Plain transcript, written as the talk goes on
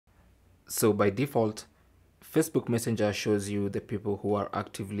So by default, Facebook Messenger shows you the people who are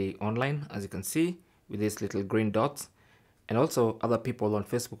actively online, as you can see, with these little green dots. And also other people on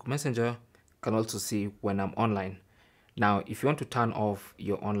Facebook Messenger can also see when I'm online. Now, if you want to turn off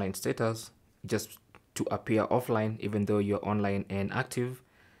your online status, just to appear offline, even though you're online and active,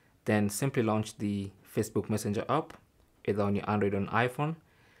 then simply launch the Facebook Messenger app, either on your Android or iPhone,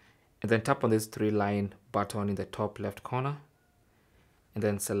 and then tap on this 3-line button in the top left corner, and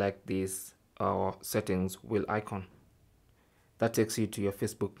then select this settings wheel icon. That takes you to your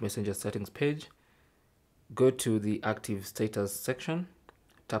Facebook Messenger settings page. Go to the active status section,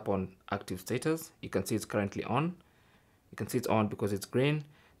 tap on active status. You can see it's currently on. You can see it's on because it's green.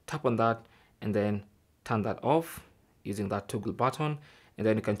 Tap on that and then turn that off using that toggle button, and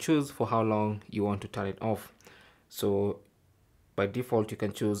then you can choose for how long you want to turn it off. So by default you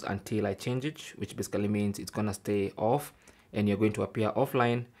can choose until I change it, which basically means it's gonna stay off and you're going to appear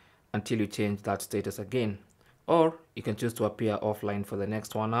offline until you change that status again. Or you can choose to appear offline for the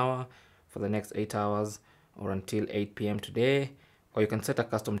next 1 hour, for the next 8 hours, or until 8 p.m. today, or you can set a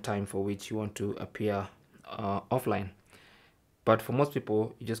custom time for which you want to appear offline. But for most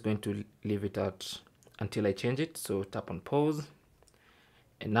people, you're just going to leave it at until I change it. So tap on pause,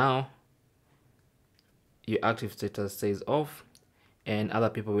 and now your active status says off, and other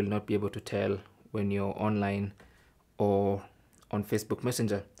people will not be able to tell when you're online or on Facebook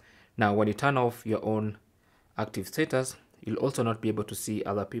Messenger. Now, when you turn off your own active status, you'll also not be able to see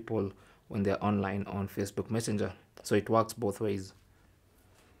other people when they're online on Facebook Messenger. So it works both ways.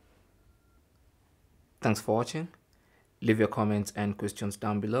 Thanks for watching. Leave your comments and questions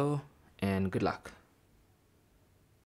down below, and good luck.